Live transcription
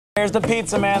Here's the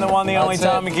pizza man, the one, the only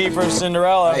Tommy Keifer of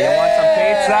Cinderella. You want some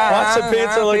pizza? Want some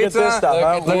pizza? Look at this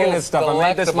stuff. Look at this stuff. I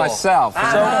made this myself.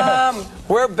 So,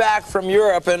 we're back from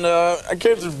Europe, and I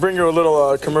came to bring you a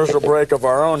little commercial break of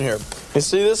our own here. You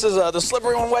see, this is the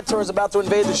Slippery When Wet Tour is about to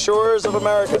invade the shores of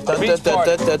America. The beach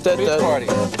party.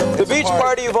 The beach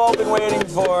party you've all been waiting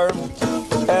for.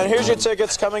 And here's your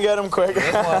tickets. Come and get them quick.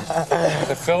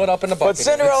 Fill it up in the bucket. But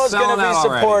Cinderella's going to be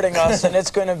supporting us, and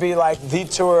it's going to be like the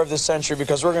tour of the century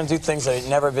because we're going to do things that ain't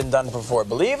never been done before.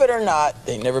 Believe it or not,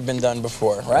 they've never been done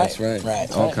before, right? That's right.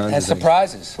 Right. All kinds of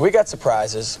surprises. We got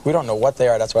surprises. We don't know what they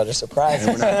are. That's why they're surprises.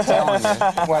 We're not telling you.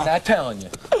 We're not telling you.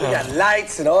 We got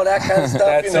lights and all that kind of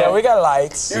stuff. You know? Yeah, we got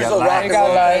lights. Here's a rock and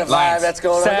roll kind of vibe that's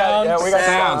going on. Sounds. Yeah, we got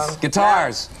sounds.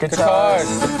 Guitars.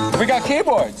 Guitars. We got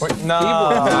keyboards. No.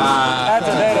 That's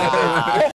a